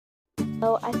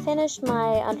So I finished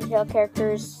my Undertale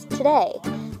characters today.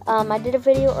 I did a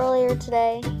video earlier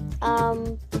today.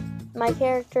 My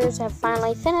characters have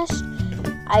finally finished.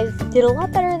 I did a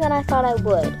lot better than I thought I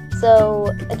would. So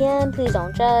again, please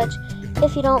don't judge.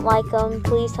 If you don't like them,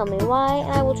 please tell me why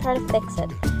and I will try to fix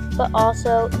it. But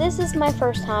also, this is my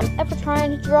first time ever trying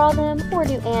to draw them or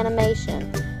do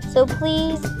animation. So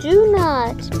please do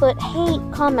not put hate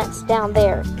comments down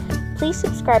there. Please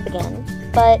subscribe again.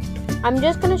 But I'm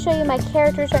just going to show you my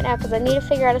characters right now because I need to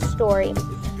figure out a story.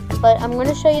 But I'm going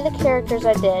to show you the characters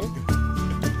I did.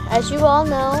 As you all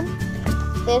know,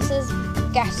 this is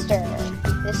Gaster.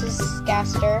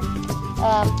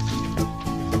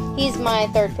 He's my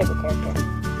third favorite character.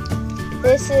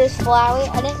 This is Flowey.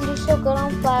 I didn't do so good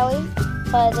on Flowey,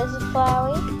 but this is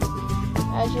Flowey,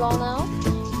 as you all know.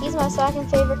 He's my second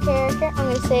favorite character. I'm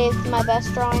going to save my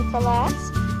best drawing for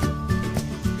last.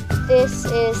 This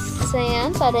is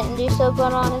Sans. I didn't do so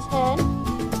good on his head.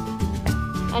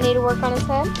 I need to work on his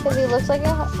head because he looks like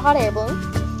a hot air balloon.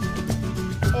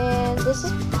 And this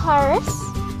is Paris.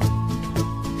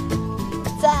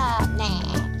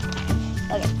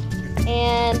 Okay.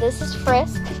 And this is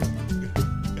Frisk.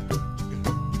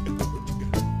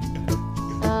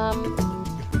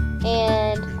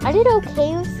 And I did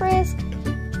okay with Frisk,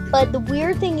 but the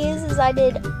weird thing is I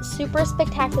did super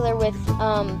spectacular with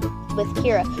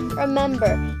Kira.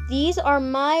 Remember, these are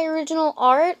my original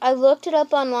art. I looked it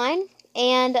up online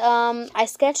and I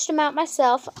sketched them out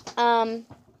myself.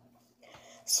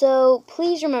 So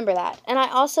please remember that. And I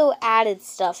also added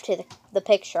stuff to the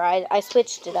picture. I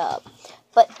switched it up.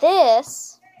 But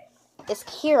this is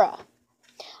Kira.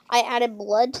 I added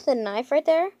blood to the knife right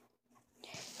there.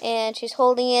 And she's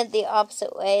holding it the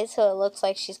opposite way, so it looks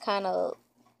like she's kind of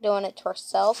doing it to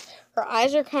herself. Her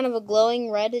eyes are kind of a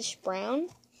glowing reddish brown.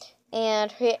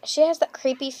 And she has that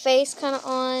creepy face kind of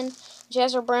on. She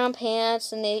has her brown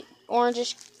pants and the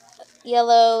orangish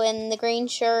yellow and the green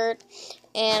shirt.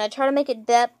 And I try to make it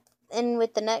depth in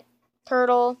with the neck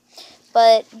turtle.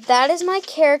 But that is my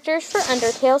characters for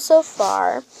Undertale so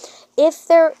far. If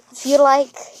you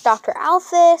like Dr.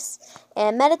 Alphys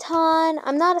and Metaton,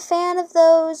 I'm not a fan of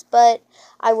those, but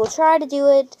I will try to do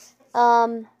it.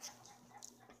 And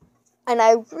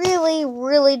I really,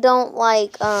 really don't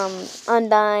like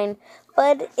Undyne,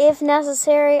 but if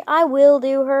necessary, I will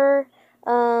do her.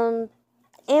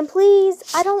 And please,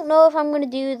 I don't know if I'm going to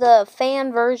do the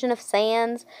fan version of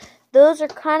Sans. Those are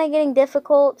kind of getting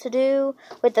difficult to do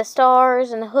with the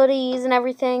stars and the hoodies and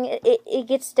everything. It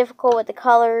gets difficult with the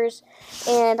colors,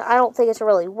 and I don't think it's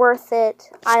really worth it.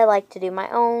 I like to do my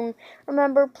own.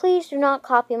 Remember, please do not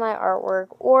copy my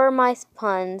artwork or my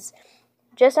puns.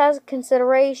 Just as a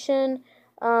consideration,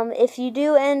 if you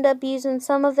do end up using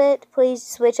some of it, please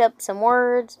switch up some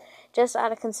words. Just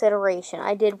out of consideration.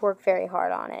 I did work very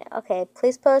hard on it. Okay,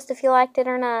 please post if you liked it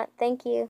or not. Thank you.